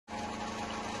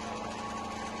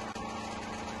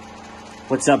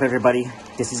What's up, everybody?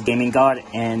 This is Gaming God,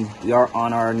 and we are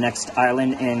on our next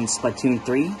island in Splatoon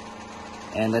 3.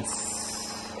 And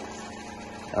let's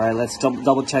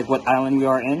double check what island we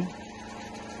are in.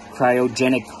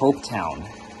 Cryogenic Hope Town.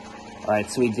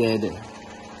 Alright, so we did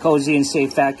Cozy and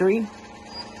Safe Factory,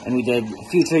 and we did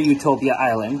Future Utopia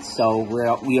Island. So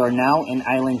we are now in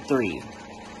Island 3.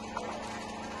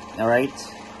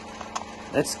 Alright,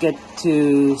 let's get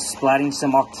to splatting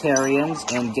some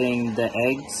Octarians and getting the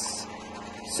eggs.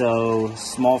 So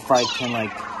Small Fry can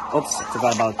oops, I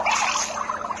forgot about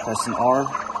pressing R.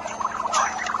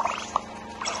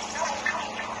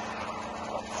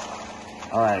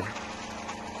 Alright.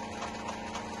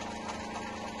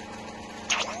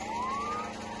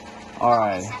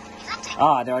 Alright.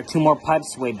 Ah, there are 2 more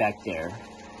pipes way back there.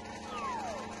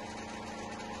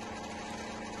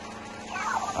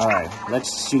 Alright,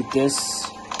 let's shoot this.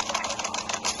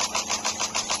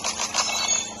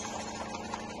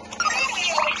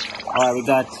 Alright, we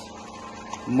got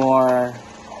more.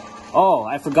 Oh,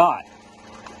 I forgot.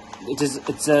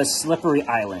 It's a slippery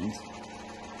island.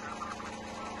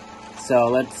 So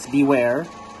let's beware.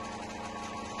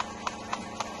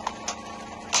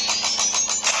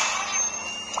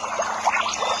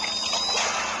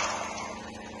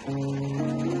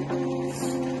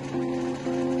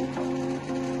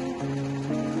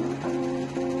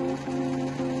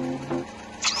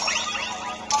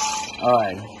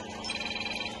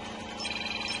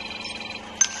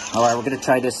 Alright, we're gonna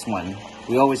try this one.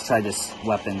 We always try this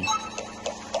weapon.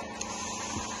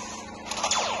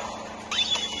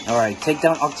 Alright, take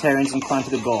down Octarians and climb to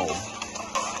the goal.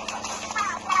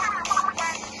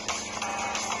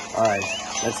 Alright,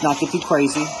 let's not get too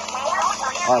crazy.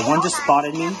 Alright, one just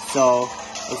spotted me, so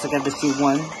looks like I have to shoot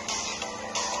one.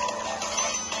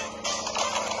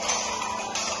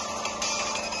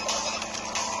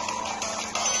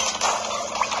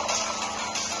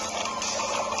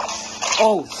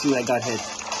 Oh, shoot, I got hit.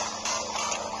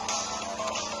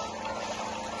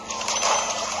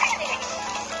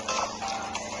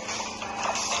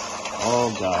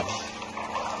 Oh, God.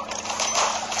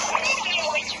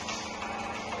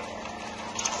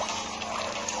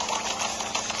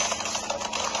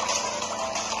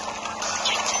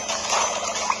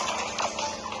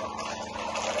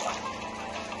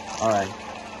 Alright.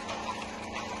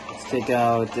 Let's take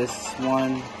out this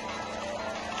one.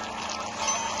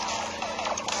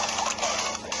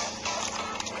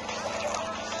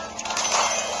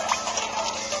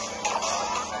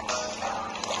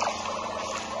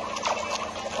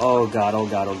 Oh God, oh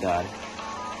God, oh God.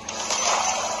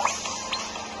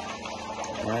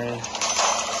 Okay.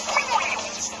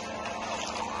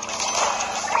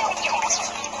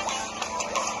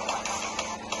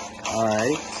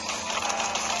 Alright.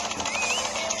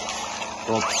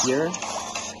 Go up here.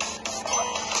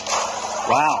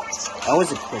 Wow, that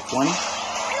was a quick one.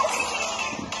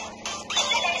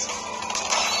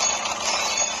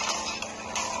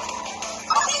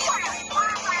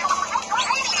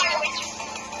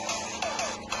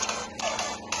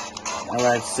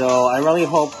 Alright, so I really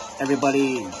hope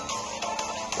everybody...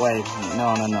 Wait,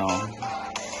 no.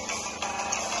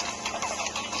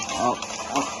 Oh,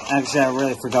 actually, I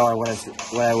really forgot what I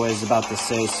was about to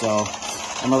say, so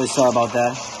I'm really sorry about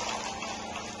that.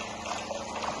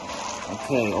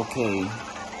 Okay.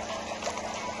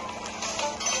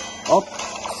 Oh,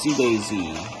 Sea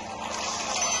Daisy.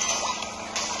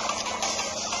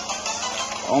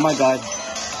 Oh my God.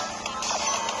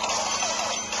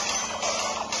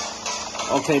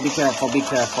 Okay, be careful,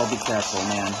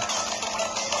 man.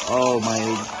 Oh my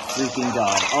freaking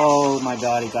God. Oh my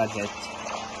God, he got hit.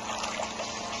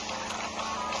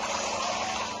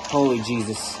 Holy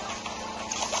Jesus.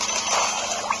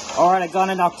 Alright, I got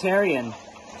an Octarian.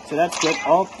 So that's good.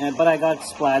 Oh, but I got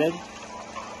splatted.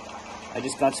 I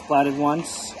just got splatted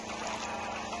once.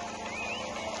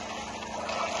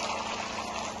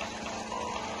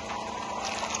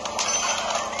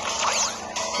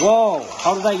 Whoa!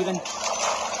 How did I even...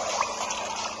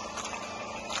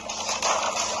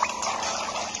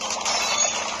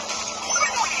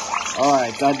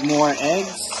 Alright, got more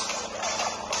eggs.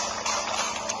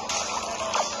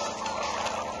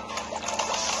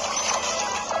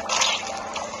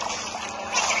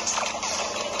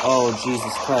 Oh,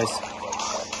 Jesus Christ.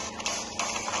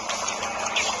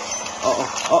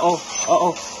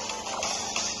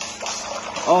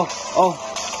 Oh.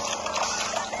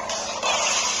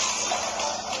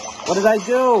 What did I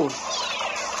do?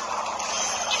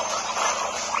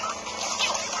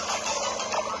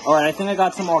 Alright, I think I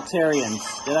got some Octarians.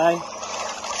 Did I?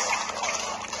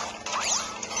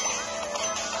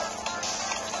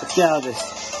 Let's get out of this.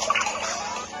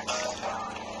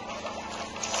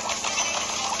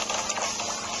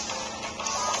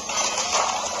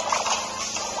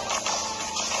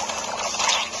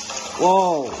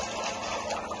 Whoa.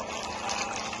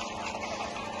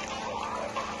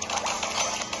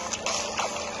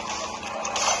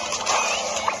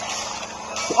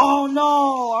 Oh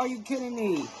no! Are you kidding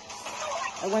me?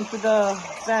 I went to the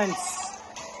fence.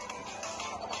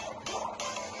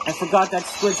 I forgot that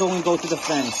squids only go to the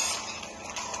fence.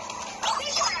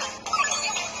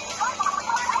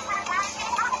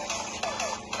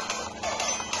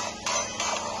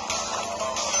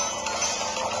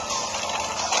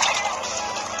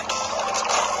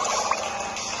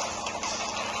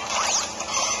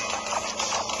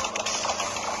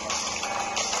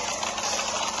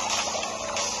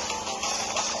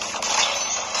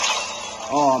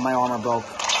 Oh, my armor broke.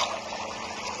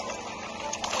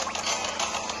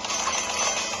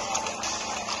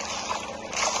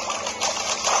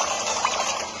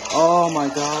 Oh my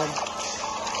god.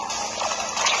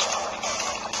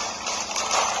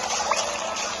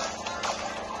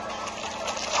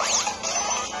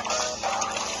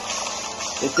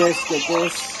 Get this, get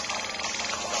this.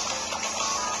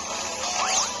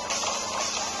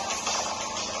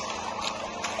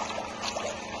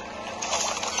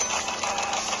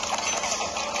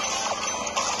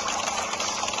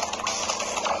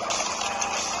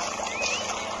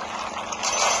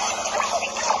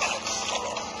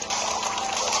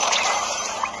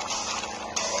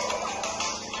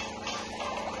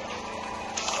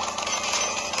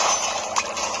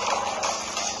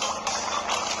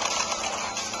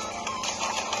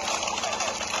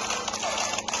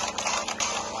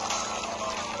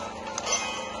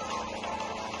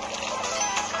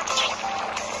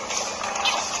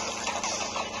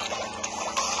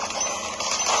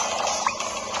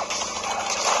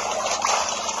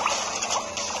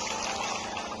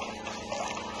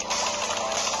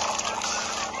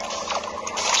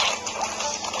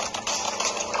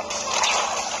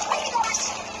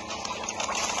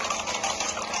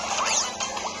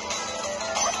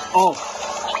 Oh.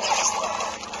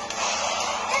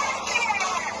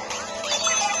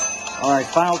 Alright,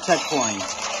 final checkpoint.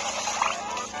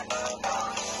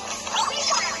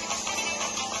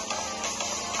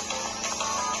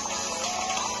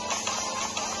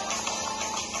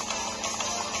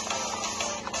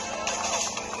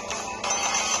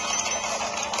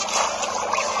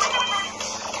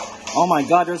 Oh my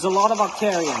god, there's a lot of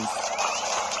Octarians.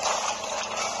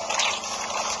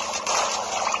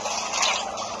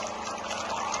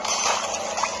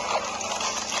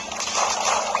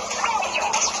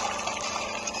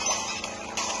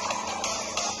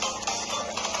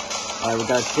 Alright, we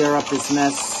gotta clear up this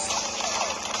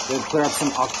mess. We'll clear up some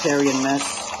Octarian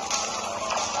mess.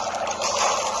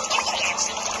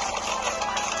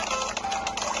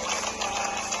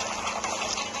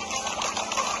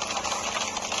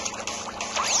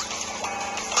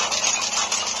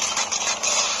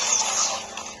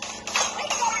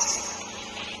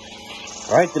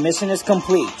 Alright, the mission is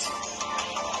complete.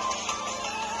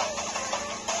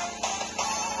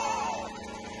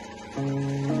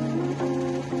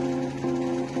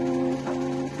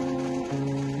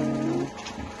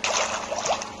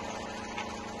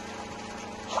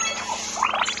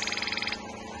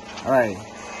 Alright.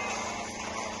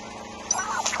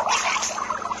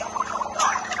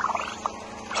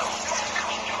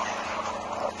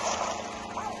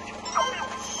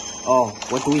 Oh,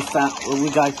 what do we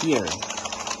got here?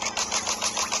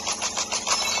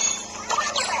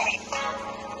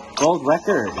 Gold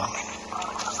record.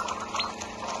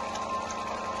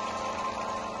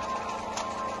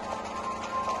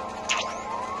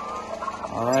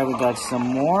 Alright, we got some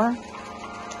more.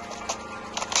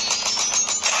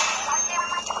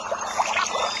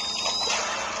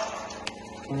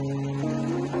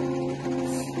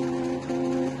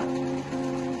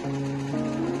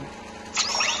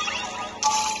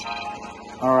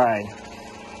 Alright.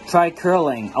 Try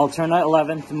curling. Alternate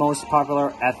 11th most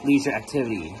popular athleisure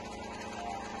activity.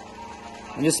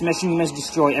 In this mission, you must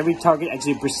destroy every target as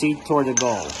you proceed toward the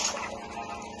goal.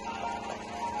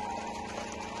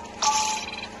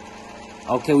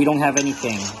 Okay, we don't have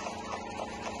anything.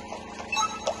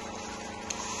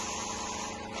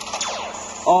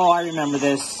 Oh, I remember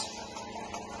this.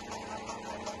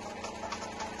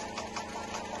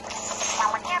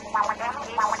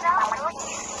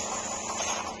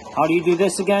 How do you do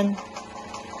this again?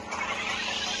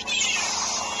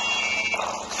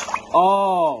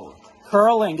 Oh,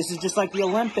 curling. This is just like the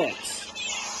Olympics.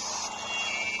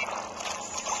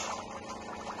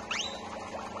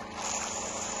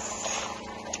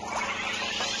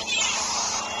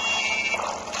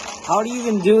 How do you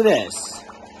even do this?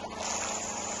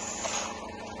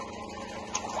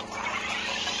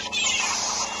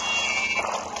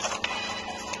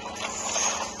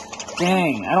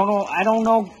 Dang, I don't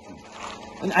know.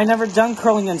 I never done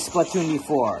curling in Splatoon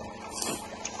before.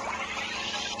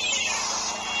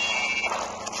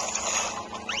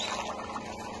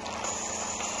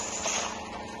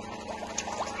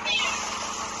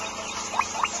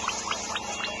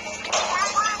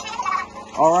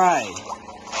 Alright.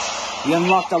 We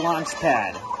unlocked the launch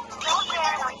pad.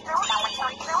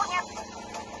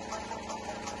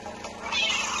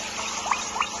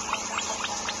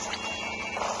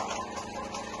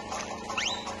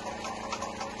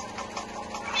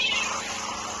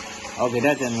 Okay,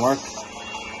 that didn't work.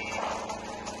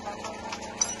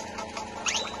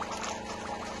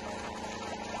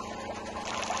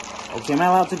 Okay, am I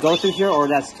allowed to go through here, or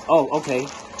that's... Oh, okay.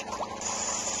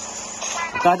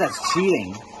 I thought that's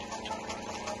cheating.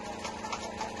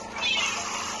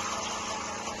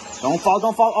 Don't fall,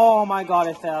 don't fall. Oh my god,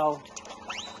 I fell.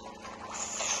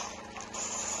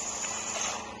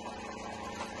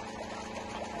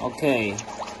 Okay.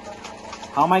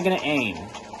 How am I gonna aim?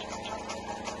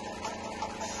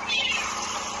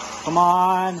 Come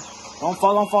on. Don't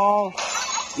fall, don't fall.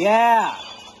 Yeah.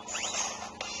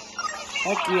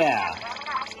 Heck yeah.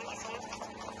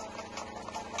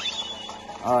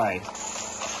 Alright.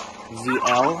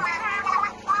 ZL.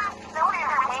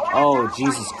 Oh,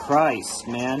 Jesus Christ,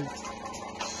 man.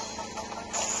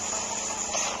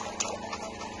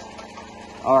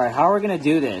 Alright, how are we gonna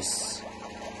do this?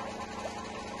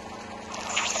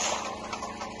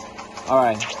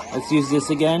 Alright, let's use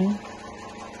this again.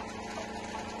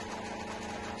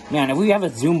 Man, if we have a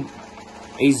zoom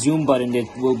button,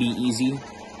 it will be easy.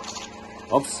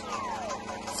 Oops.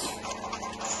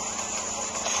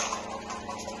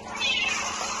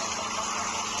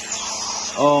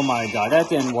 Oh my god, that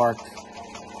didn't work.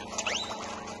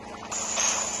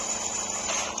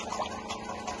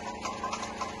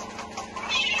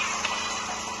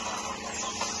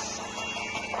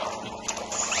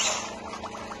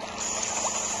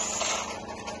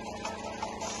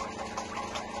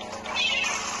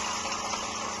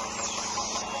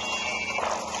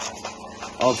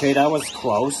 Okay, that was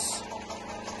close.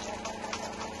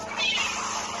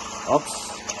 Oops.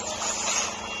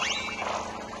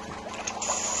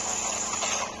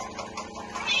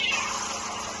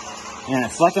 Man,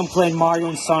 it's like I'm playing Mario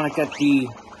and Sonic at the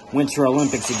Winter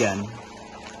Olympics again.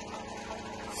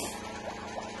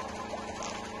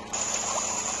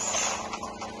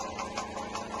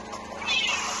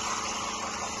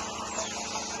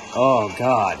 Oh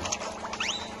god.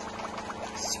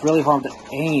 It's really hard to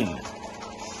aim.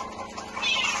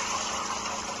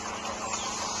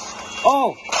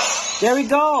 Oh! There we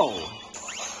go!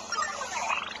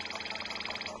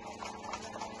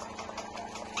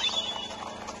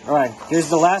 Alright, here's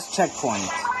the last checkpoint.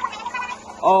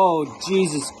 Oh,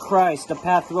 Jesus Christ, the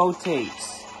path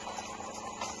rotates.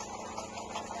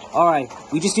 Alright,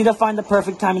 we just need to find the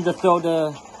perfect time to throw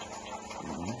the...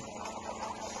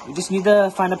 We just need to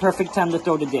find the perfect time to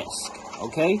throw the disc,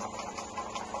 okay?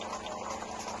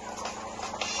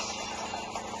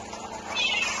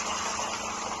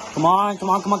 Come on, come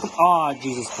on, come on, come on. Oh,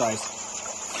 Jesus Christ.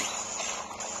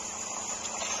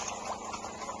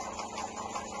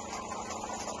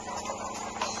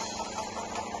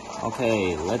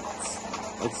 Okay,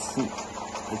 let's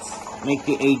make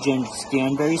the agent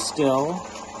stand very still.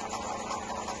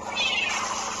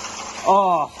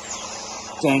 Oh,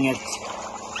 dang it.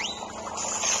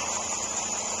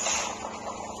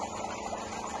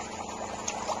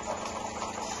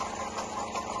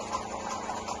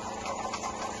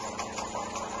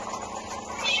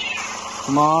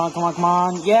 Come on, come on, come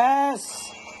on.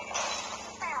 Yes!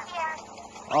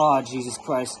 Oh, Jesus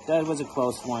Christ. That was a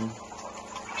close one.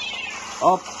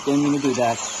 Oh, didn't mean to do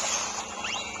that.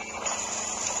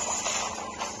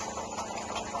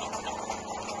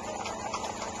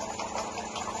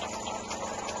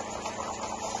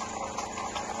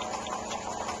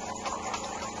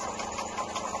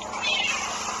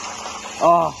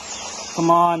 Oh, come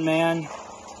on, man.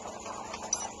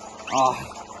 Oh,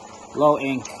 low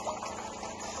ink.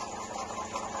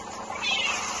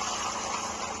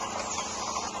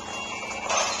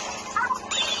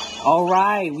 All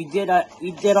right, we did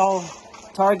all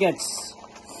targets.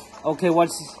 Okay,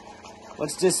 what's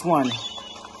this one?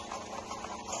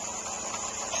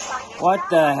 What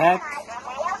the heck?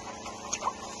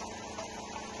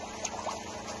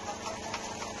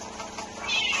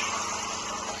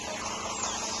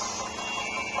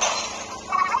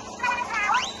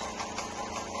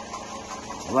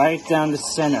 Right down the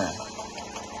center.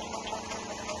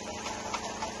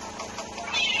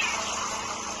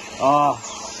 Oh.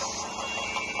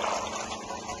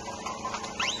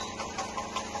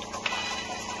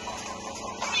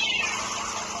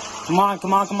 Come on,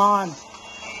 come on, come on.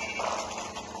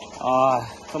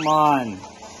 Come on.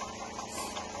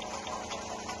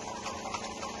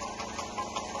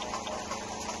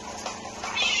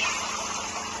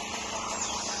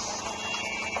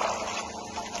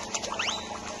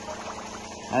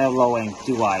 I have low aim,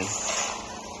 do I?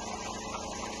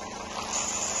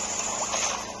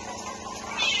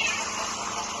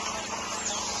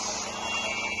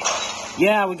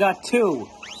 Yeah, we got 2.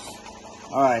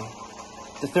 Alright.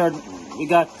 The third, we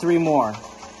got 3 more.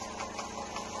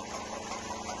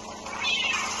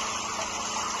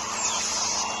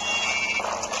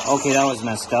 Okay, that was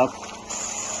messed up.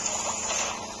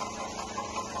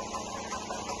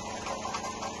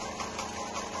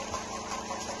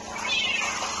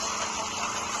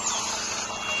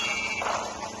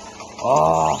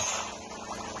 Oh.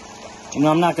 You know,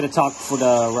 I'm not going to talk for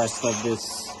the rest of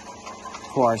this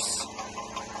course.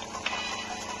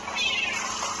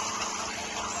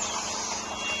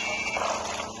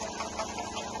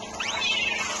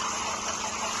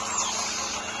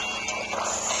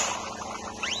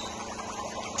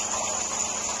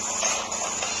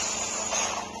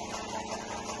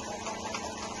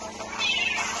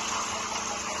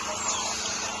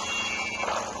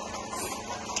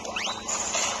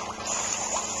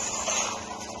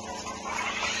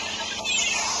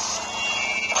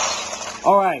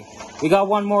 Alright, we got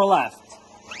 1 more left.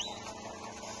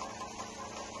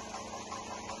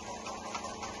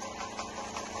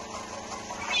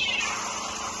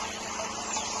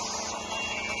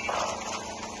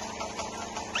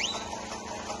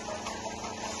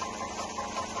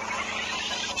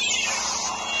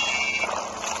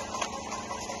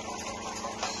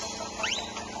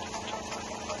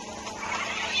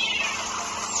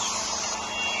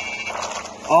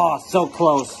 Oh, so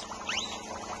close.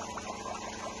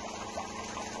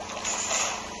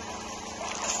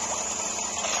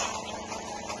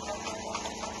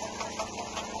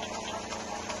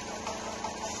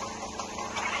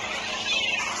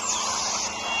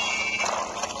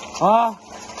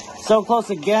 So close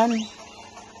again.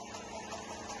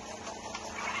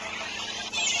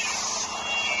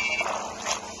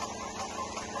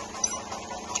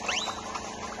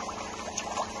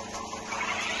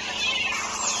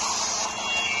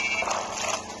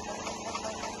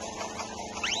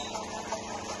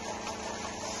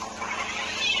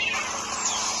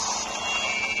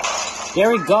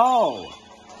 There we go.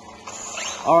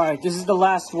 Alright, this is the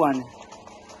last one.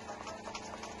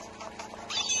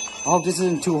 I hope this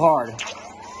isn't too hard.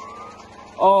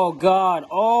 Oh god,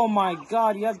 oh my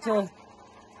god, you have to...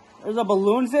 There's a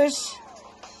balloon fish?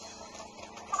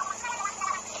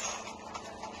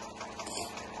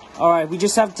 Alright, we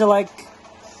just have to like...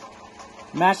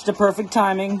 match the perfect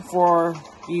timing for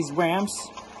these ramps.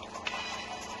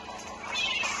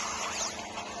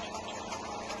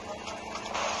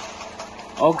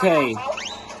 Okay.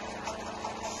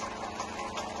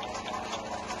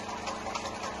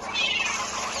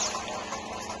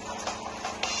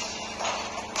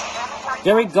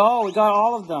 There we go, we got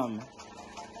all of them.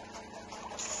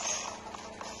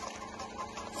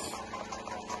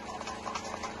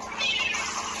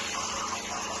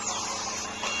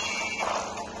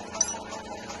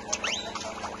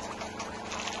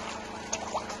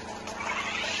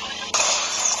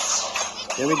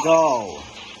 There we go.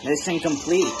 Mission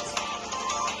complete.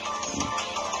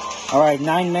 Alright,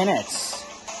 9 minutes.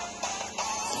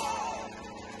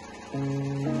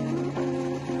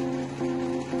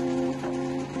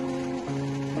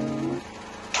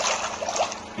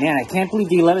 Man, I can't believe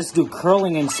they let us do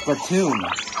curling in Splatoon.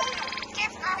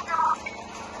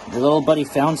 The little buddy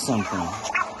found something.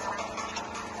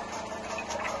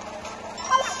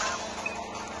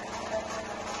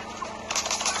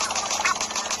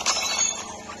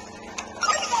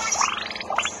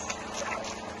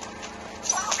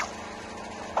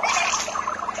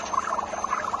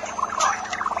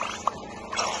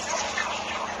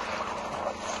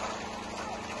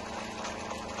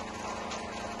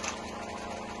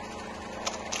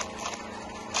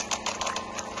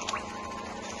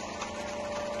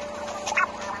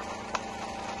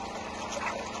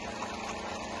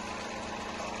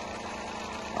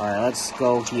 Alright, let's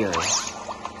go here.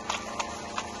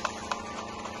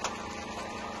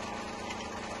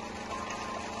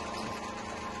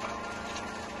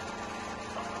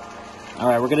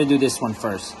 Alright, we're gonna do this one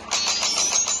first.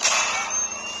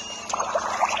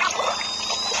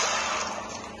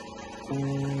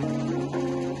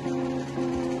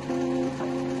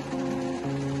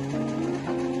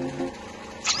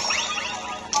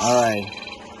 Alright.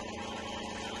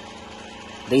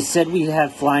 They said we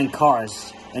have flying cars.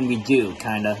 And we do,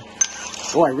 kinda.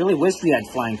 Oh, I really wish we had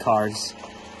flying cars.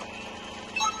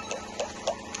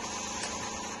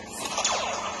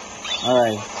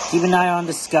 Alright, keep an eye on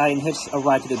the sky and hitch a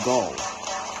ride to the goal.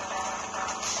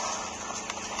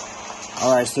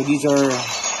 Alright, so these are...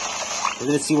 We're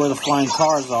gonna see where the flying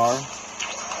cars are.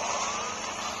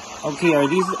 Okay, are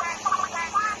these...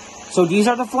 So these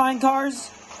are the flying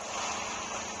cars?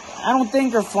 I don't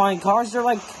think they're flying cars, they're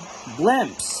like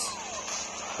blimps.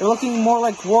 They're looking more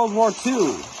like World War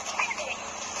II.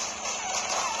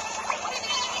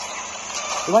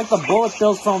 They're like the bullet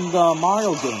bills from the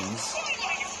Mario games.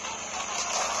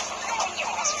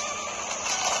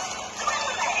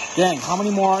 Dang, how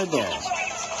many more are there?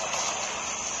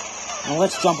 Now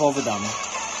let's jump over them.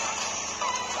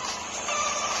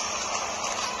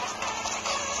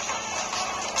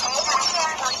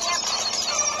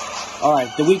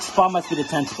 Alright, the weak spot must be the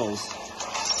tentacles.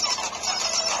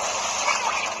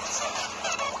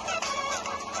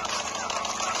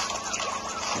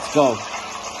 Let's go.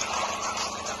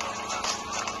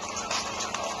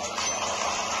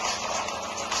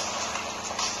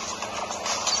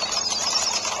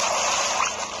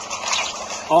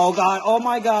 Oh god, oh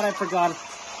my god, I forgot.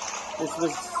 This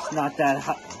was not that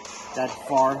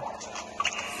far.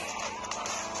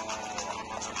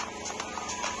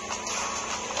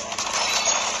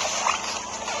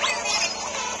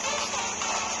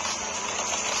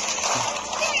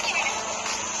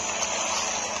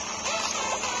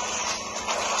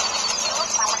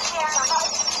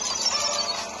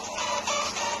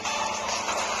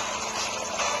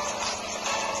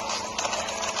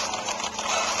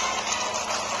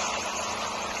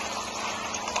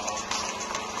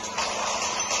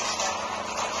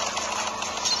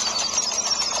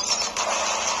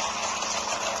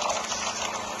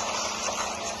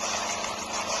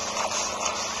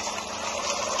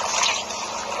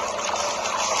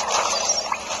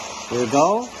 Here we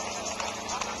go.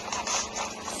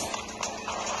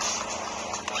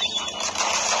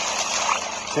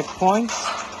 Checkpoint.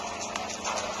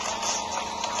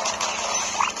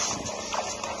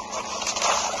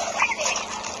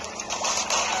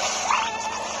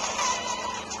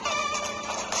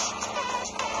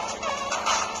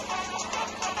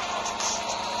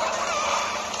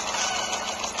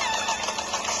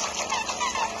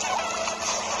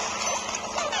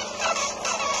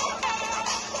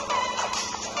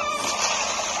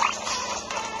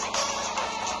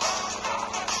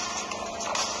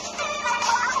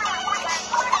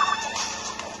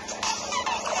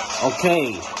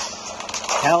 Okay,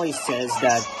 Kelly says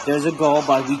that there's a goal,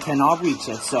 but we cannot reach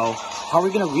it. So, how are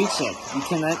we gonna reach it? We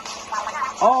cannot...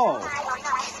 Oh!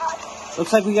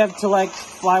 Looks like we have to, like,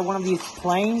 fly one of these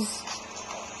planes.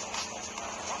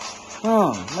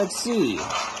 Let's see.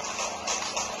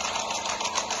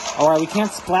 Alright, we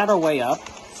can't splat our way up,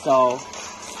 so...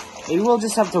 Maybe we'll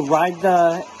just have to ride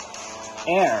the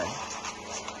air.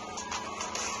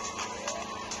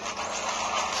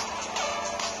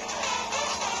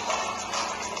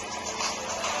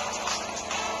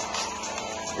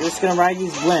 We're just gonna ride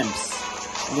these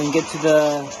blimps and then get to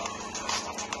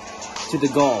the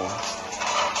goal.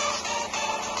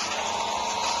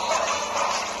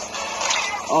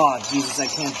 Oh Jesus, I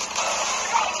can't.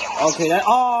 Okay, that.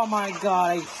 Oh my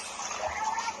God,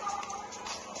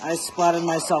 I splattered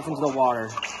myself into the water.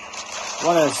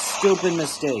 What a stupid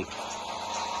mistake.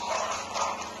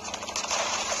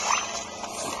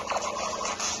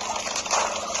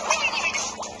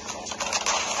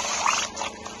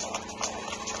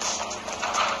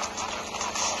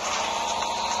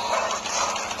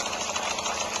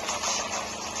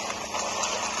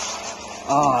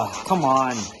 Oh, come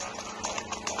on.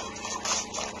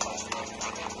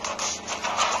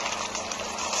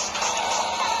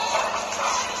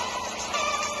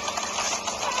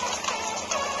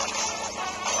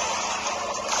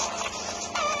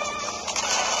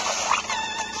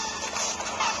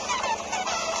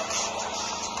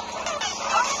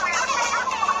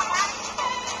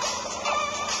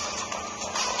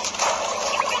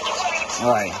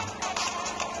 All right.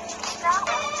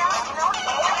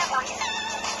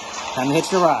 Time to hitch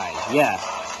the ride, yeah.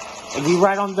 If we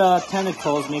ride on the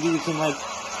tentacles, maybe we can, like,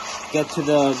 get to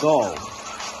the goal.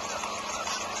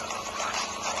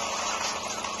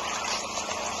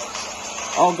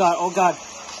 Oh God, oh God.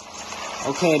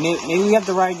 Okay, maybe we have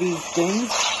to ride these things?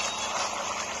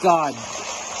 God.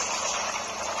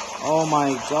 Oh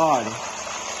my God.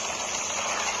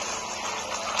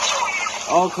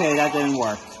 Okay, that didn't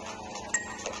work.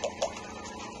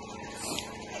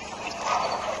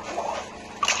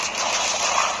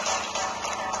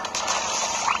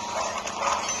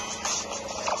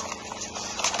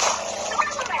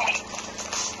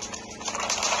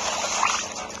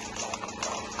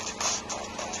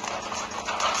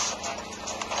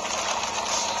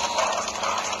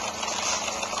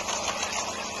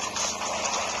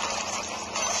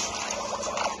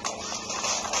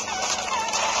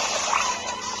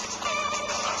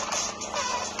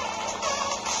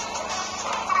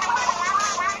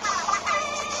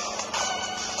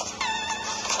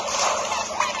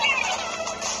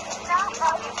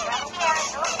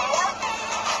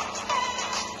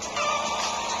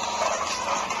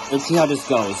 Let's see how this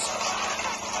goes.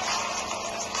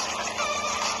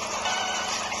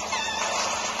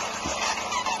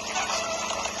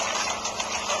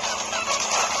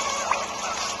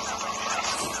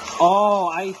 Oh,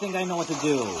 I think I know what to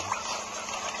do.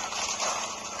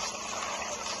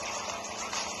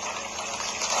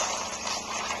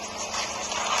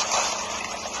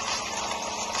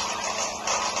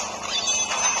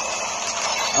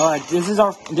 Alright,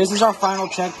 this is our final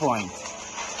checkpoint.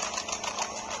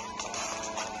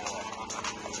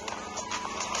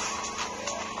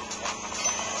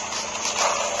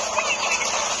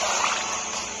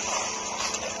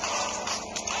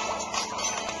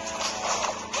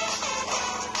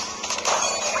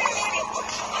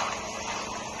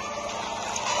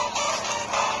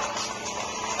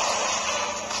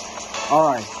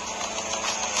 Alright.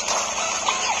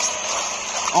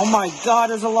 Oh my god,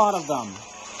 there's a lot of them.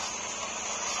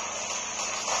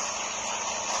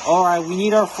 Alright, we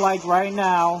need our flight right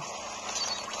now.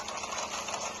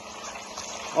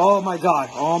 Oh my god,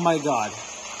 oh my god.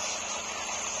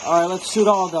 Alright, let's shoot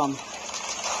all of them.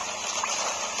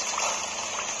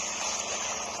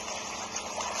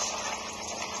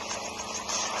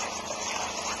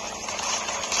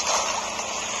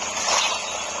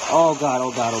 Oh god,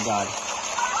 oh god, oh god.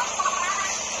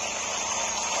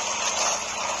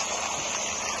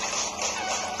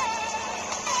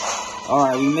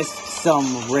 Alright, we missed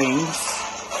some rings.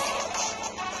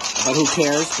 But who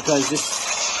cares, because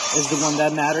this is the one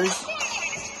that matters.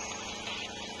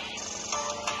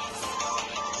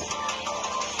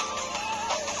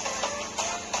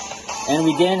 And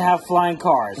we didn't have flying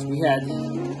cars. We had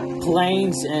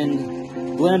planes and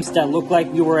blimps that looked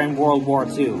like we were in World War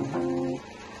II.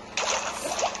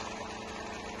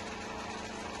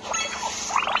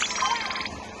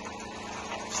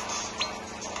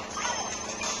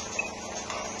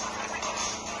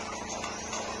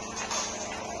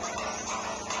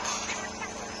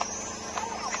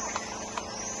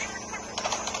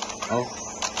 Oh.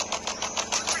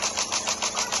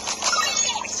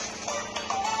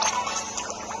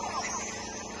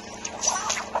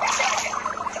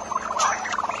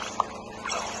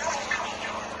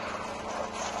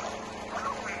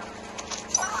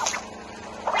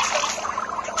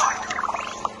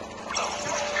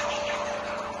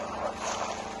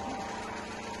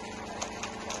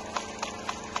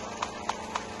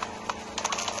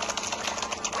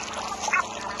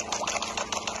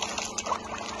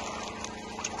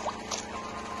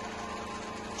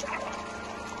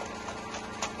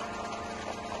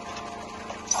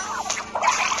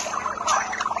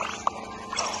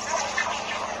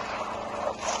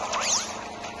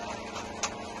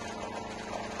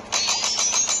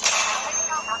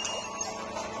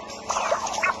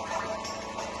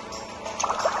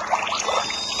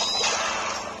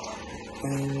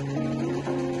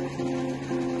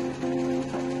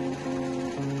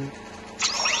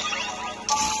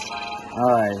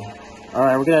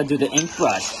 Alright, we're gonna do the ink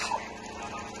brush.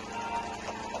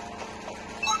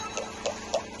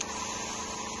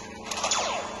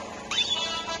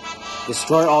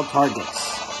 Destroy all targets.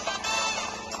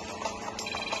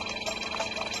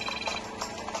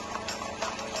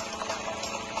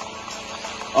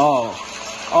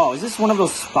 Oh, is this one of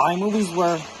those spy movies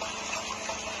where...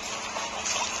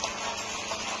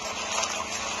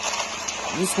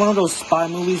 Is this one of those spy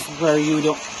movies where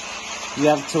you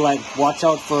have to, like, watch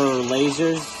out for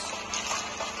lasers?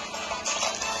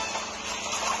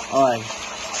 Alright.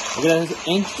 We're gonna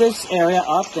ink this area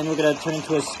up, then we're gonna turn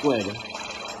into a squid.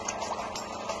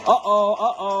 Uh-oh,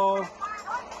 uh-oh.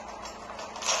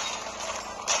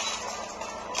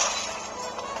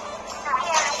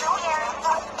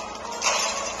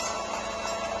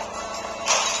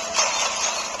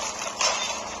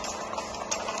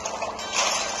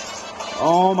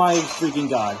 Oh my freaking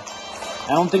god.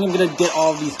 I don't think I'm gonna get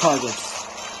all of these targets.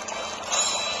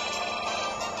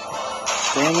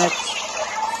 Dang it.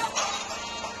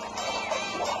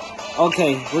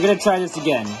 Okay, we're gonna try this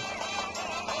again.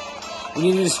 We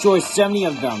need to destroy 70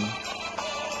 of them.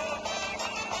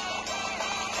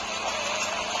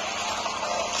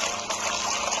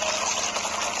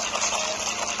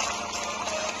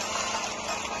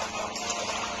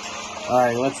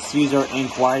 Alright, let's use our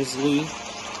ink wisely.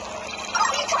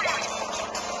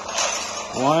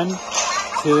 1,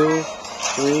 2,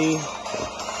 3,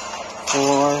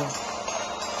 4,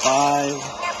 5,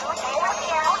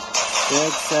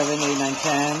 6, 7, 8, 9,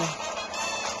 10,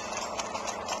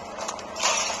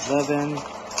 11,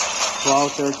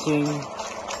 12, 13.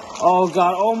 Oh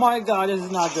god, oh my god, this is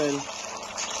not good.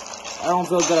 I don't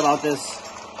feel good about this.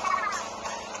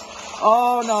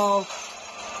 Oh no.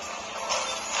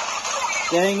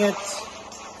 Dang it.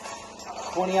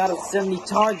 20 out of 70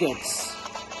 targets.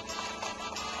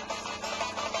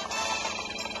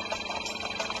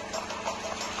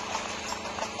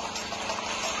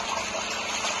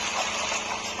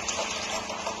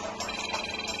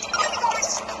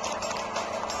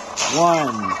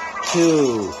 One,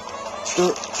 two,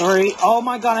 three. Oh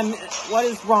my god, what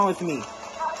is wrong with me?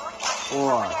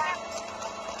 4,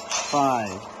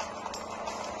 5.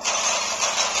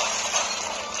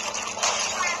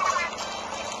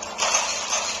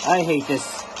 I hate this.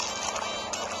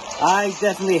 I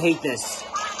definitely hate this.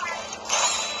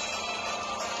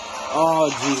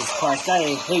 Oh, Jesus Christ.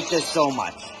 I hate this so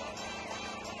much.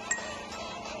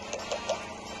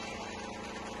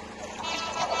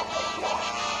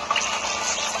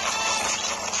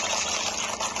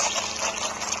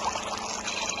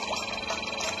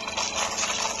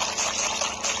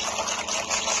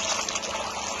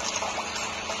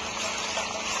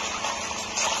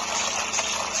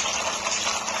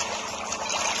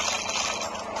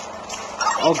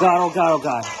 Oh god, oh god, oh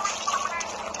god.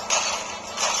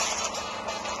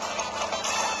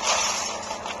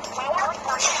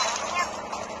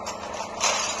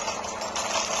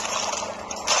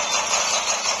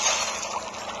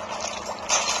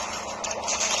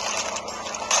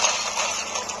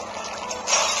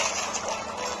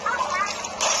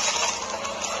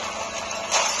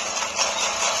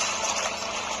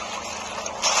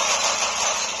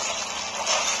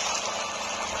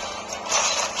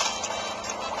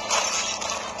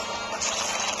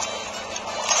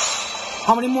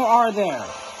 How many more are there?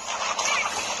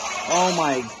 Oh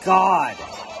my god.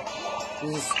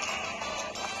 This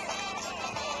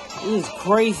is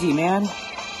crazy, man.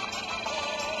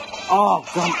 Oh,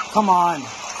 come on.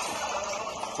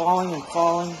 Falling and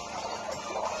falling.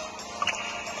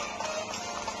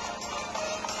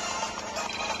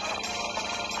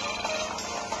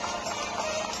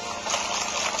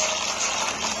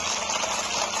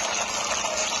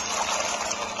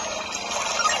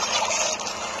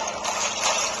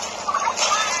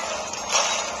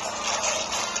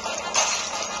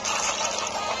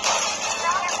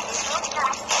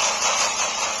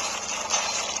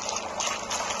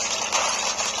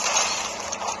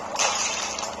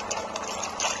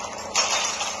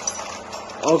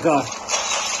 Oh god.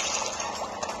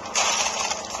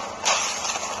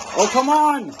 Oh, come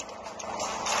on!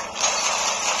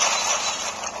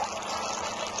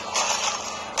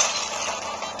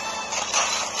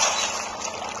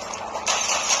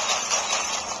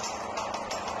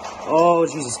 Oh,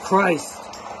 Jesus Christ.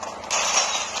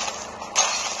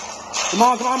 Come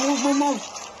on, move, move, move.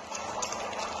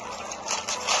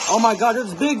 Oh my god,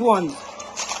 there's big ones.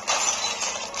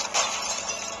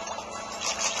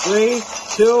 3,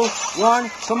 2, 1,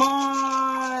 come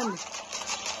on!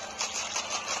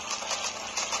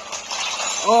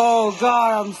 Oh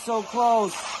god, I'm so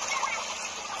close.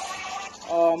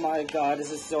 Oh my god,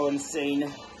 this is so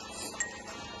insane.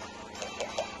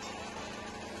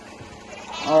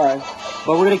 Alright,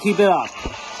 but we're gonna keep it up.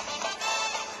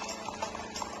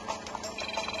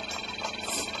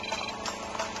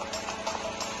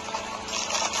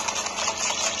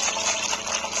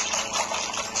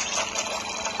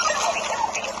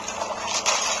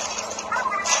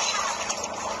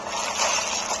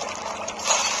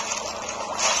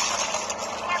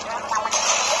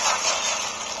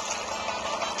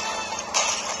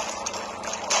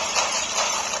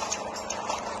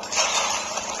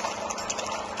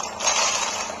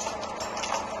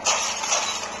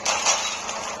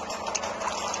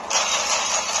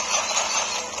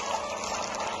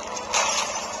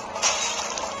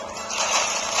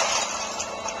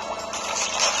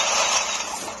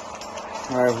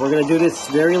 Alright, we're gonna do this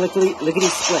very lickety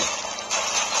split.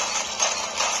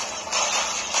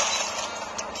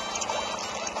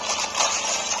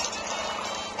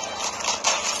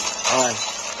 Alright,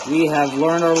 we have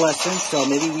learned our lesson, so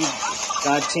maybe we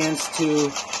got a chance to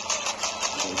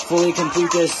fully complete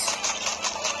this.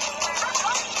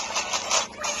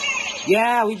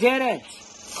 Yeah, we did it!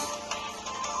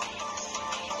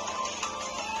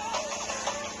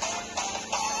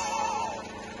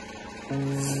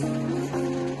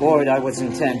 Boy, that was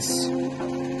intense.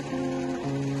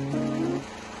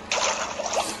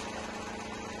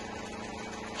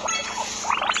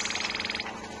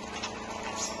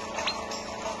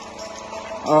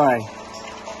 Alright.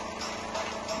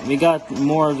 We got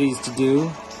more of these to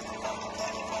do.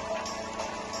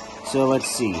 So let's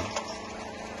see.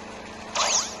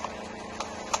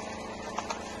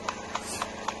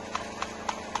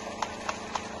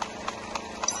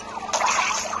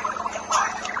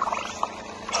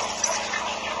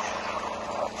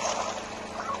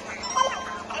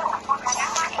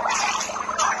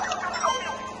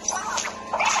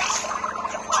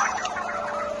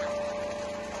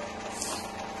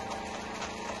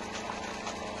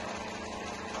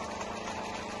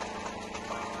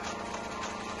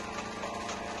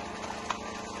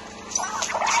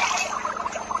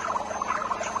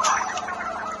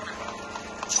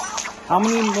 How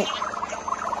many more?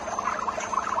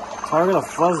 Target a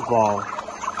fuzzball.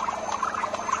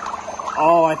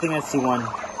 Oh, I think I see one.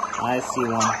 I see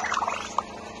one.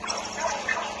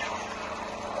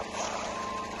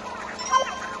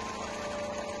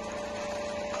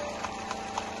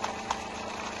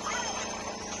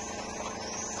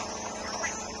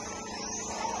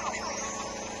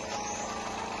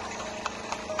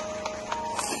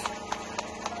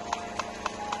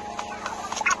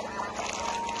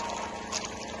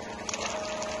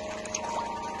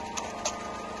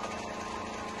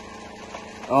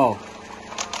 Oh.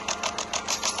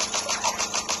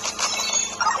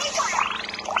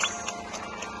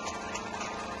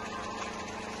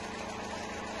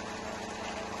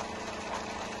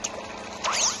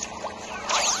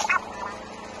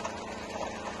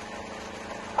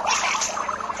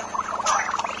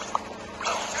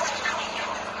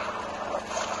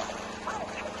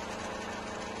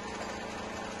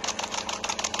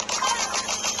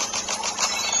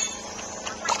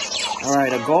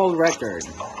 Alright, a gold record.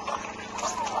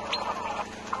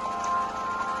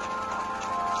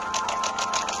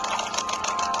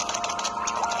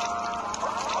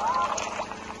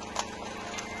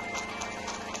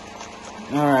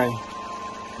 Alright,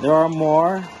 there are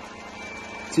more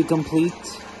to complete.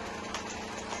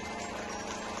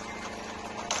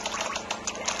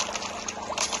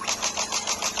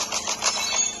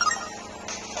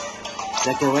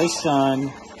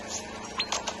 Decoration.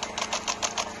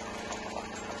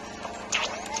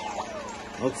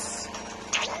 Let's.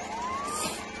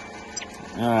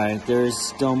 Alright, there's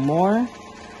still more.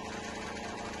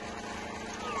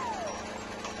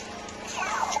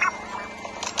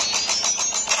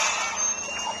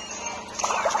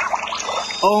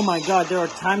 Oh my god, there are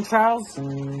time trials?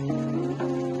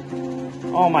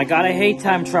 Oh my god, I hate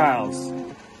time trials.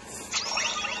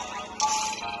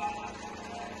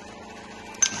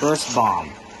 Burst bomb.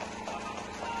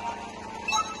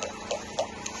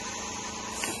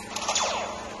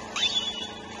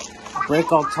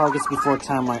 Break all targets before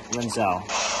time runs out.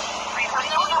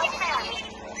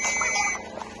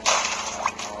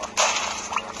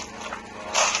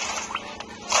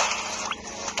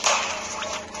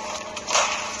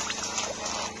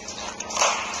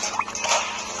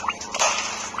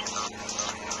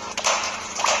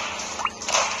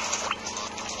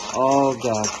 Oh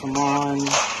god, come on.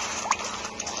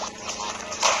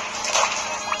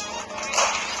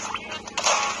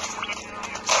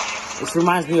 This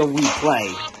reminds me of Wii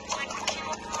Play.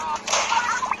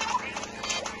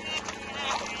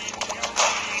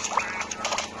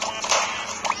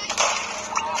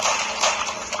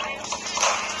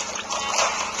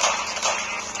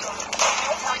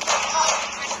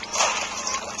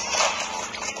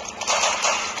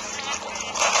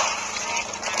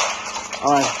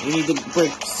 Alright, we need to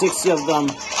break 60 of them.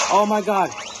 Oh my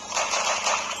god.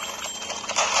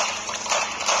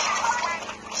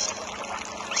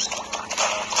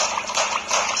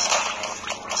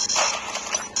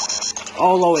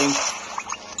 Oh, low ink.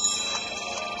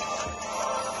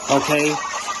 Okay.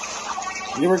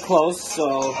 You were close,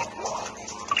 so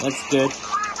that's good.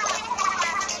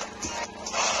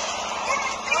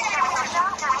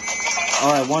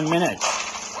 Alright, 1 minute.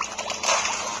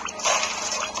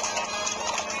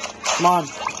 Come on.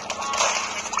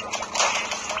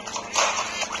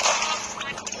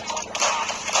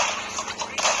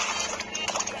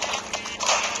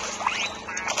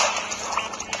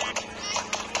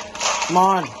 Come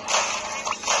on.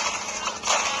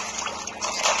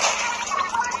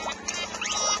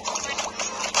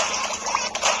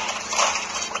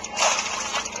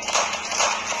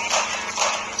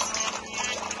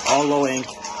 All low ink.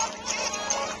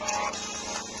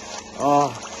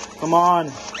 Oh, come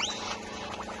on.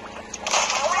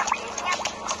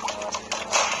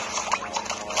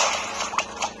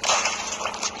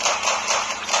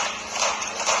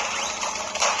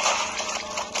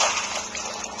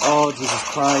 Oh, Jesus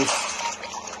Christ.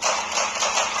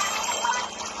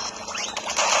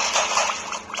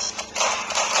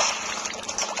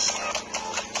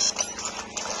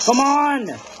 Come on!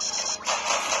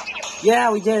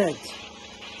 Yeah, we did it.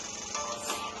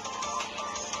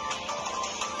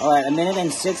 Alright, 1 minute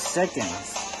and 6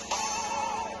 seconds.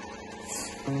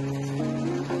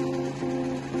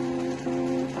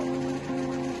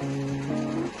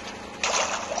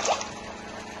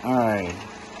 Alright.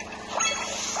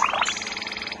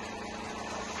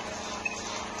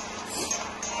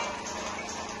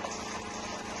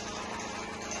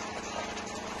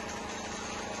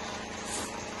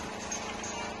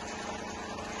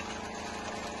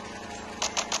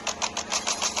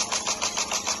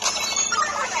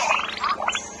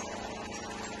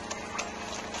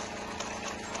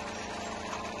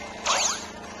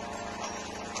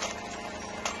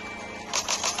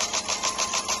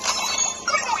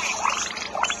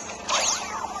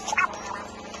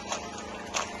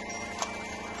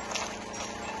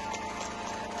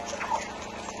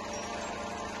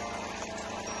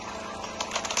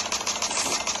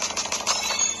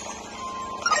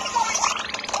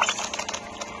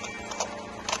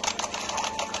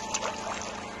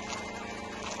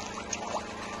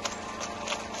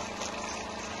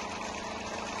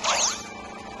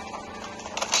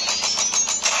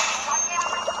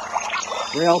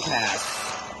 Rail pass.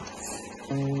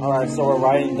 Alright, so we're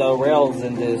riding the rails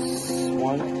in this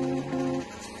one.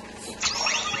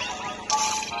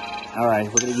 Alright,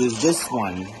 we're gonna use this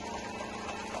one.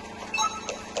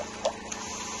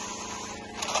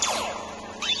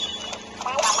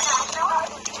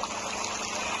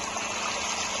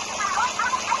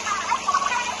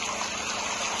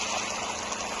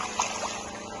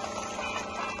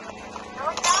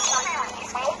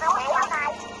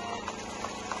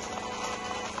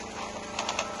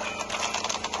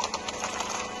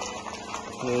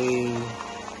 Okay.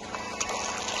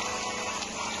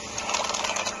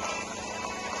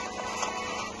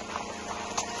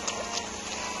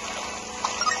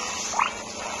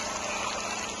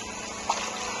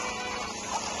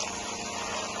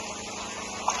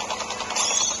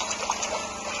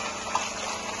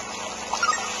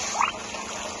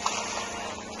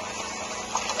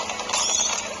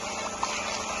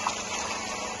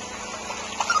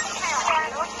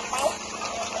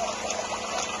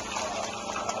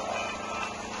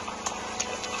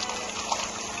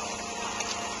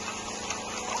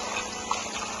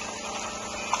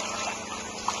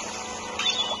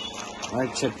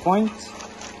 Alright, checkpoint.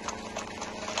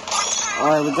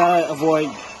 Alright,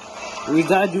 we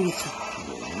gotta do this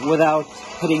without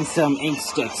hitting some ink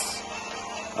sticks.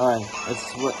 Alright,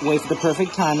 let's wait for the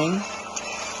perfect timing.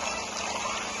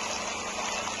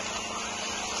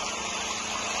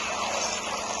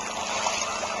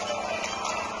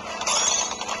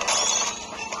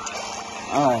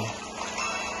 Alright.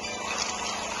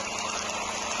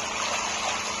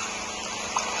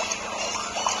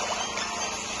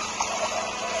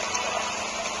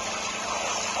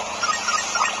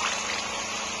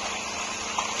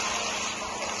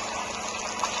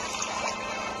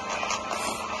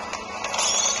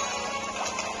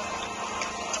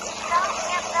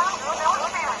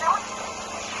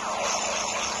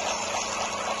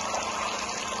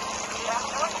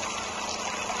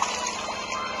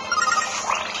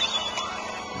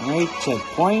 Alright,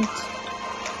 checkpoint.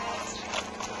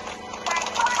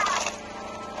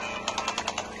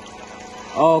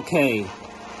 Okay.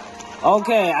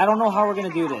 Okay, I don't know how we're gonna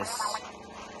do this.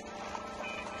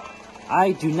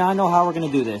 I do not know how we're gonna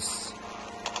do this.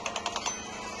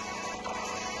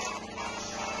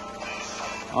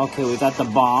 Okay, we got the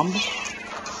bomb.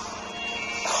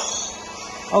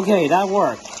 Okay, that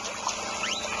worked.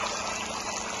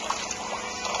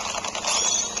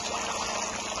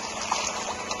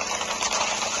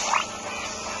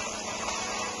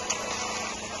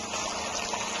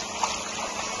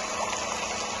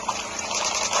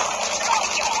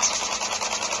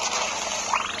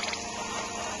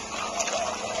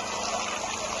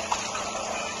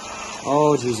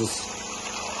 Oh, Jesus.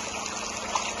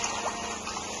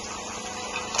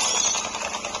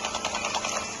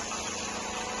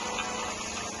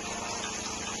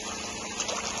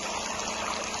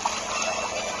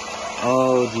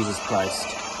 Oh, Jesus Christ.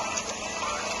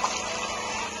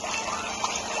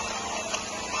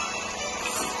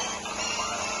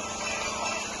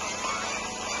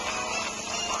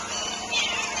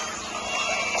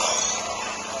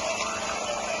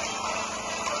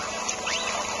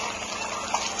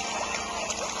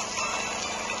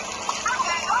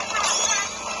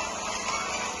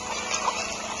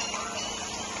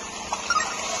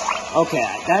 Okay,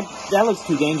 that looks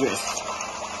too dangerous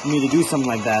for me to do something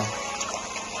like that.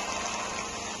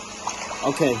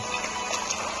 Okay,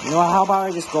 you know what, how about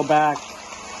I just go back,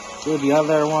 do the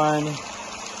other one.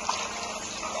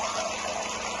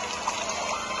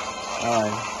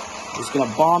 Alright, just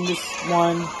gonna bomb this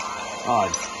one.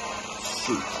 Oh,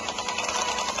 shoot.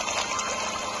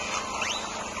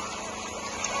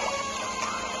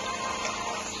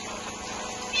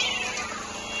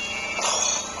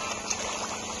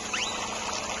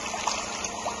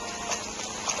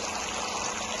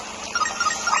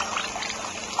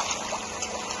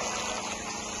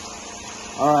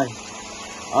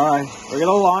 Alright, we're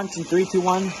gonna launch in 3, 2,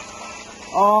 1.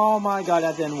 Oh my god,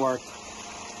 that didn't work.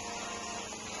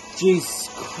 Jesus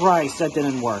Christ, that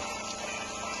didn't work.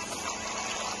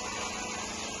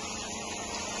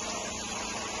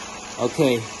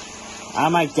 Okay, I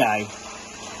might die.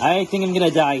 I think I'm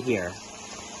gonna die here.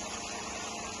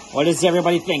 What does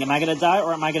everybody think? Am I gonna die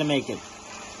or am I gonna make it?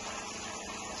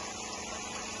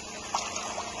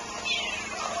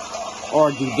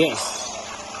 Or do this?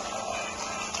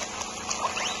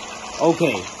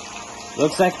 Okay,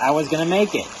 looks like I was gonna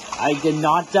make it. I did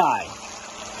not die.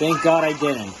 Thank God I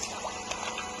didn't.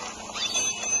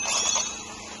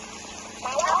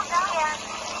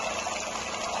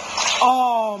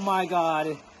 Oh my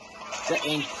God, the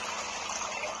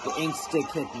ink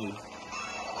stick hit me.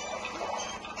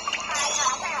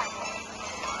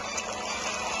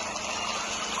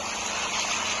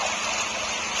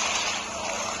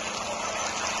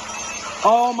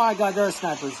 Oh my god, there are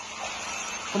snipers.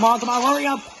 Come on, hurry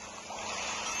up!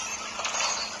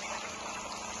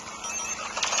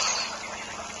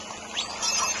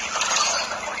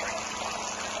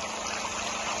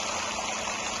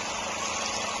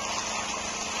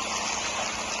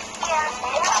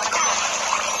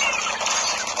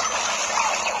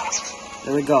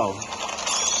 There we go.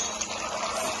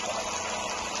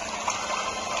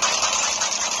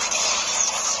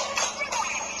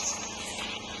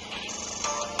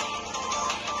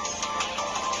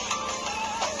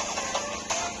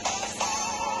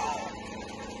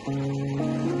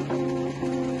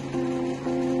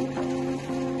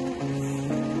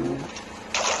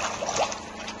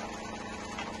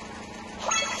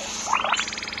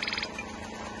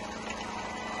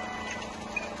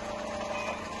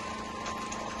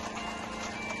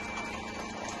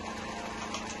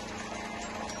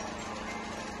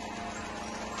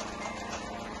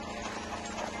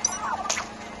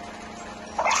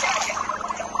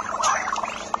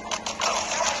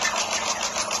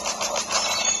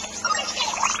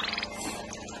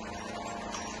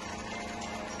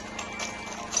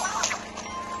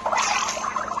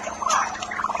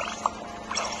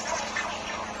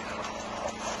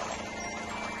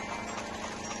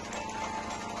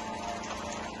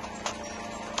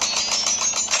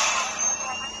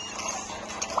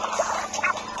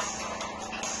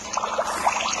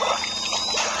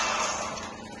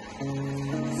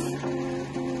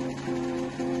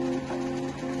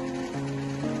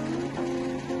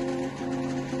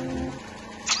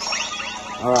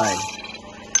 Alright.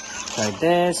 Try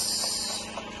this.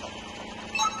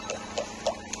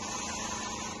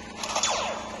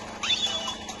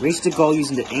 Reach the goal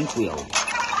using the ink wheel.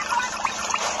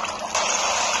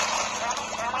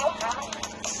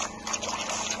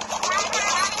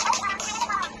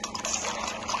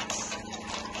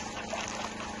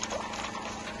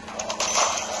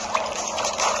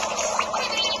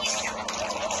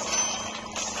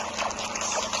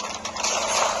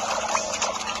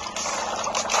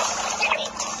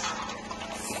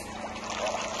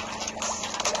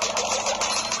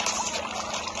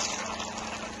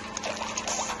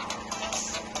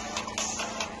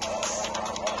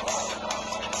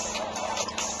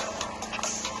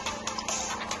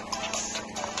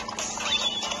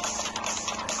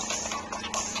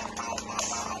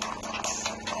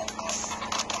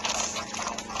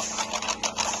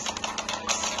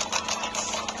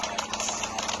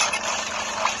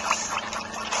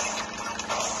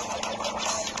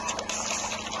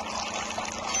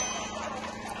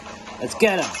 Let's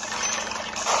get him.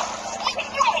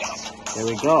 There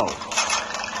we go.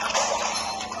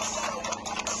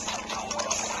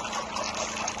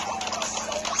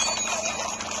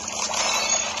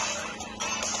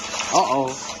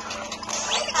 Uh-oh.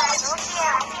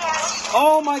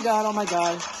 Oh my god, oh my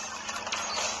god.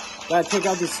 Gotta take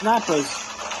out these snipers.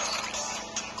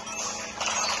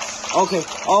 Okay.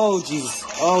 Oh, Jesus.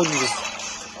 Oh, Jesus.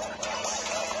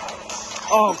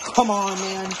 Oh, come on,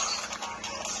 man.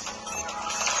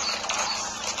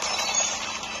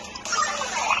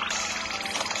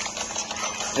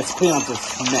 Let's clean up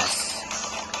this mess.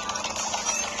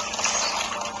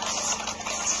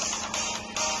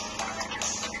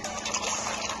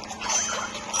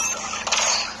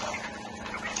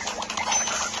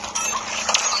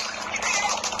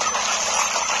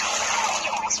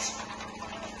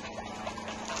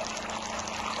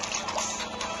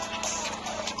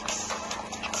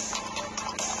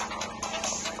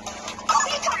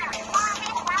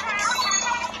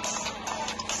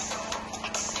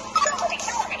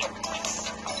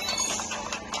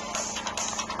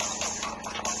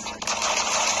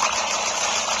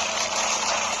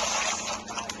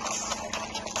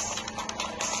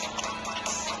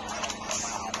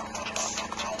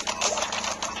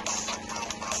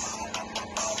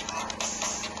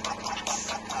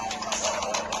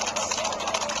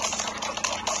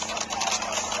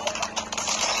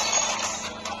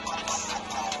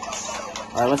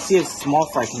 Alright, let's see if Small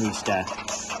Fry can reach that.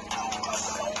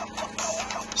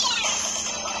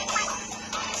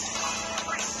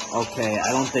 Okay,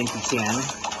 I don't think he can.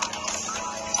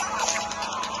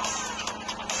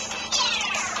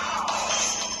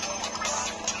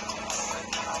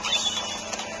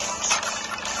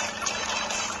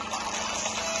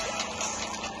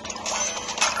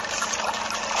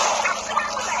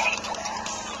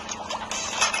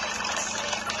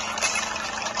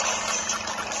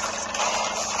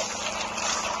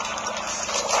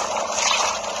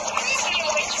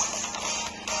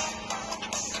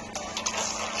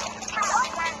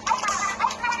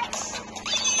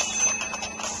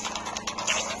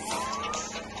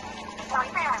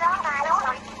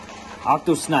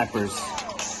 Octo snipers.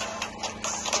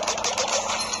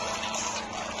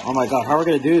 Oh my god, how are we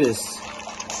gonna do this?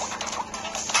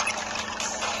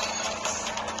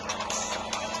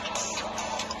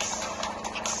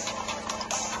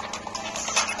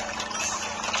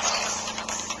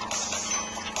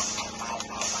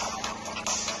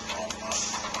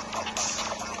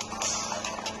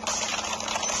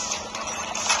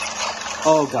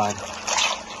 Oh god.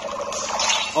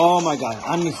 Oh my god,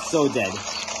 I'm so dead.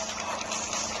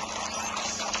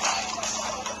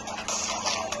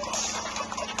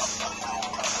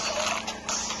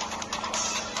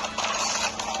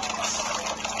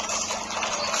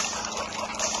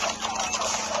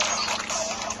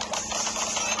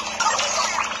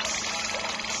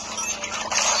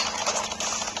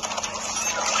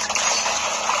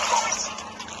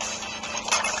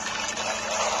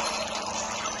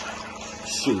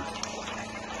 Shoot.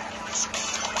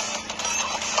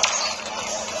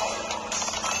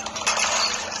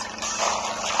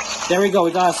 There we go,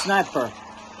 we got a sniper.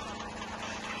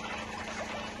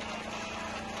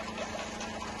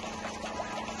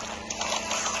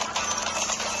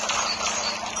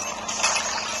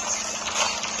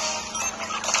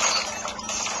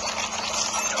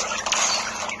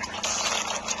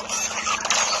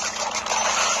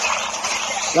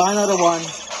 Got another one.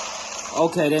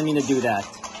 Okay, didn't mean to do that.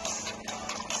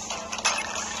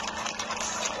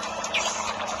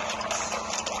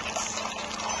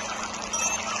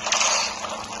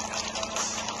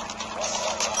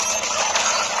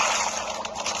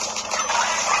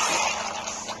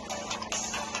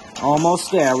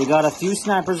 Almost there. We got a few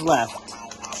snipers left.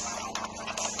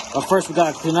 But first we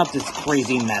gotta clean up this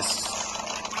crazy mess.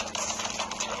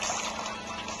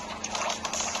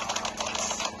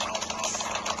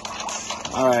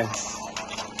 Alright.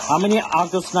 How many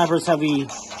octo snipers have we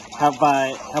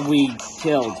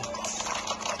killed?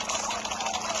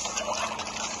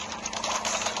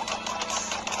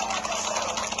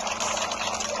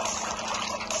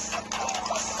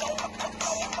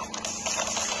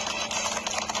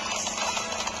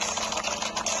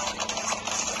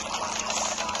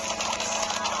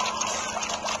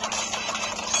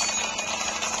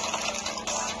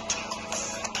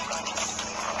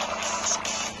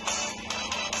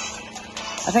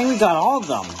 I think we got all of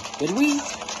them. Did we?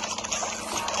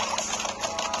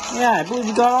 Yeah, I believe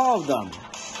we got all of them.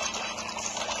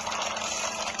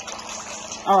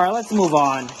 Alright, let's move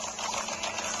on.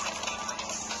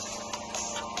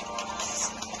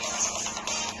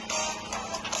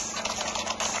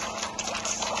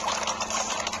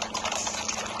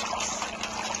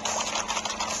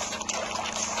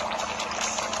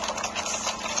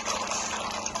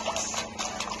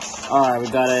 Alright, we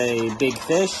got a big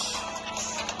fish.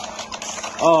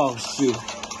 Oh, shoot.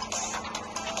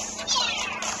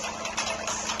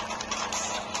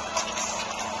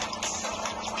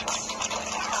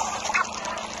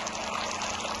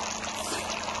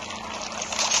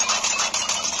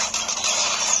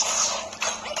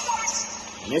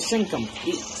 Mission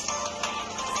complete.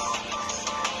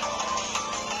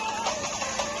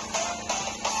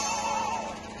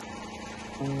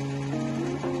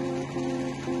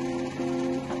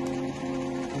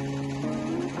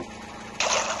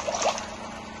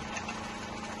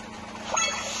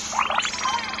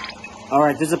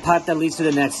 Alright, there's a pipe that leads to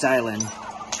the next island.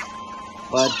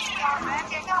 But...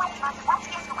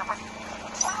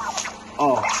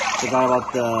 oh, forgot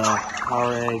about the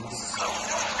power eggs.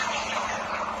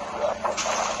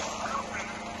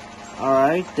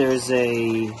 Alright, there's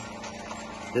a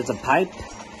pipe.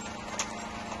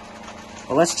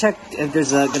 Well, let's check if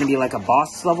there's gonna be like a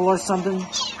boss level or something.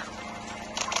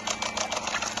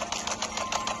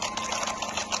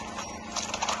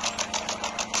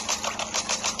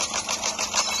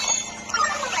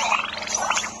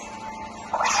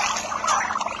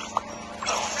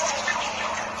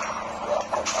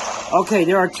 Okay,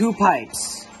 there are two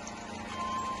pipes.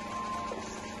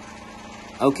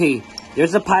 Okay,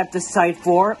 there's a pipe to Site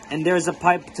 4, and there's a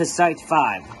pipe to Site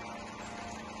 5.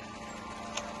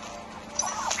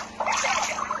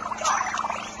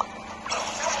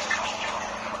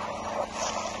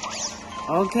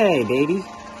 Okay, baby.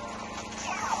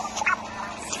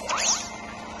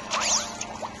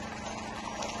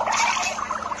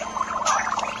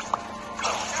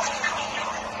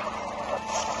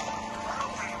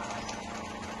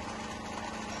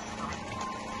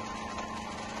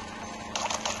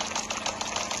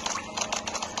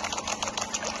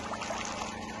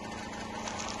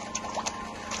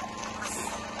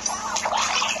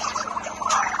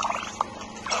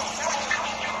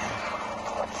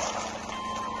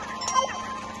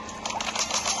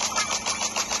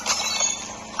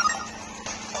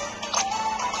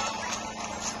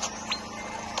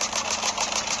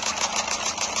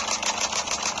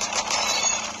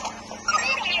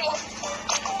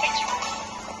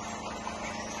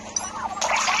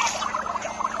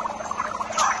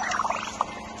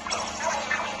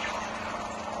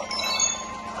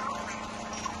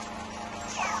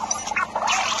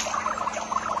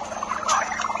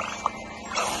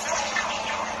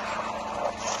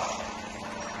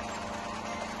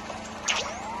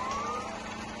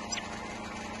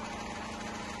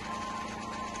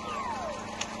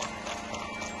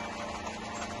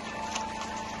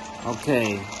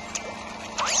 Okay.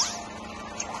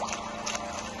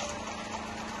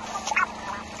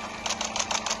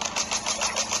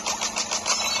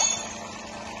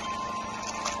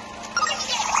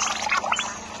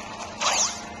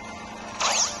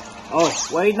 Oh,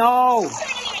 wait, no!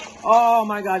 Oh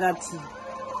my god,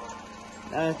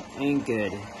 that ain't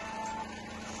good.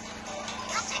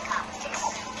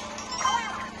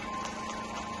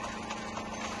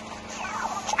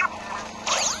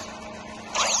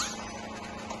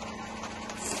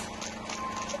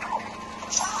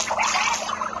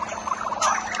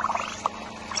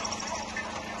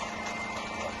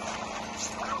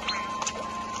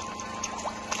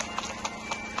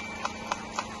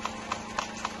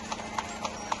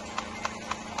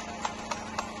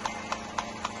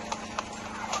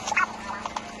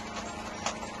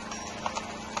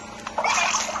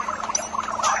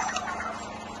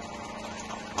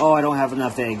 Oh, I don't have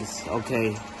enough eggs.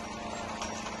 Okay.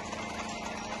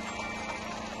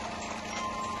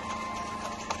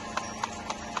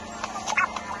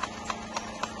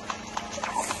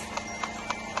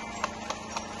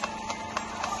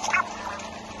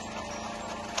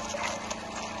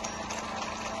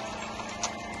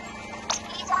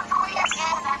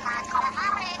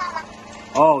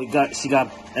 Oh, she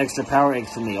got extra power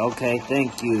eggs for me. Okay,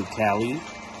 thank you, Callie.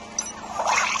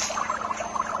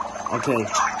 Okay.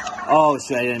 Oh,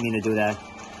 shoot, I didn't mean to do that.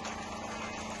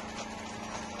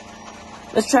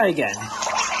 Let's try again.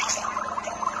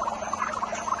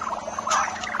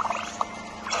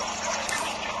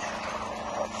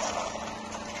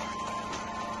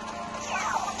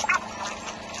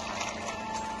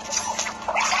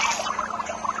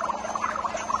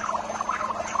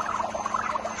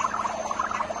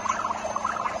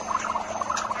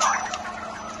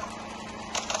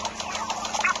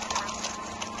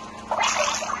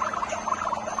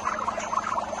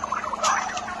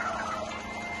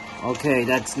 Okay,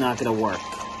 that's not gonna work.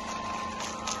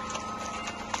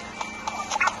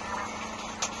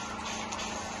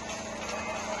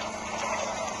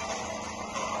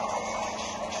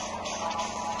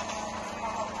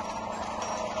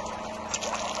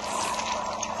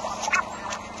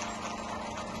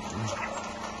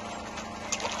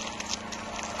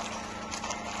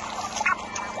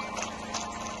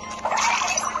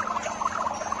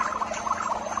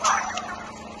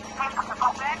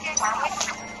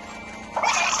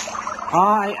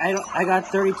 I got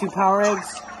 32 power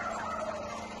eggs.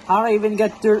 How did I even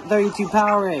get 32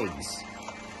 power eggs?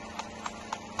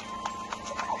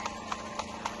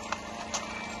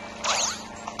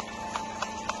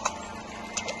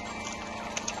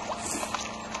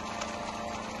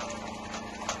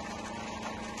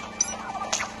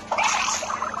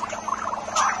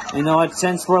 You know what,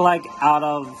 since we're like out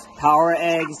of power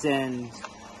eggs and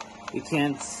we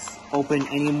can't open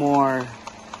any more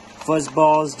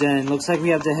fuzzballs, then looks like we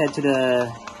have to head to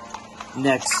the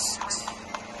next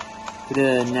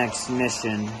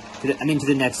mission. To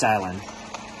the next island.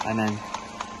 I mean.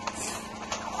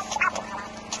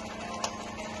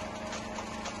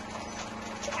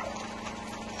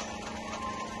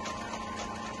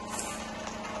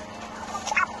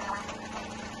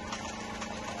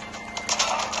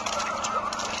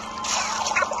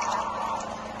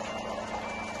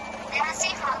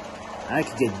 I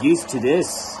could get used to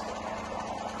this.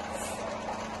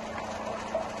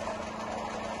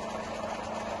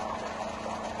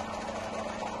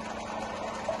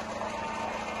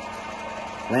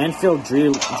 Landfill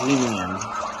Dreamland.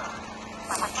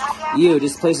 Ew,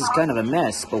 this place is kind of a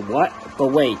mess, but what?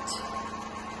 But wait.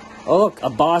 Oh look, a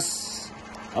boss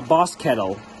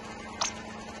kettle.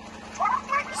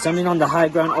 Something on the high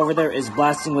ground over there is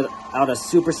blasting without a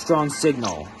super strong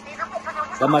signal.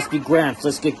 That must be Gramps.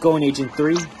 Let's get going, Agent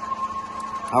 3.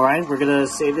 Alright, we're gonna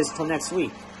save this till next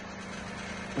week.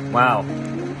 Wow.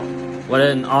 What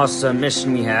an awesome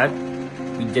mission we had.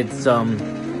 We did some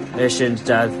missions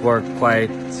that were quite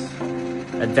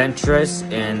adventurous,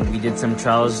 and we did some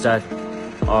trials that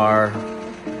are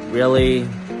really,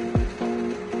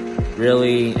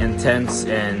 really intense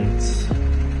and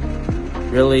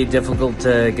really difficult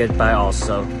to get by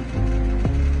also.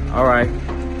 Alright,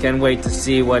 can't wait to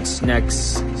see what's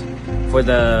next for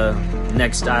the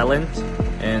next island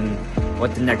and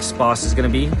what the next boss is gonna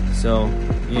be. So,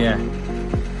 yeah.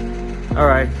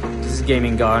 Alright, this is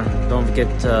Gaming God. Don't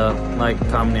forget to like,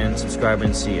 comment, and subscribe,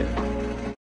 and see ya.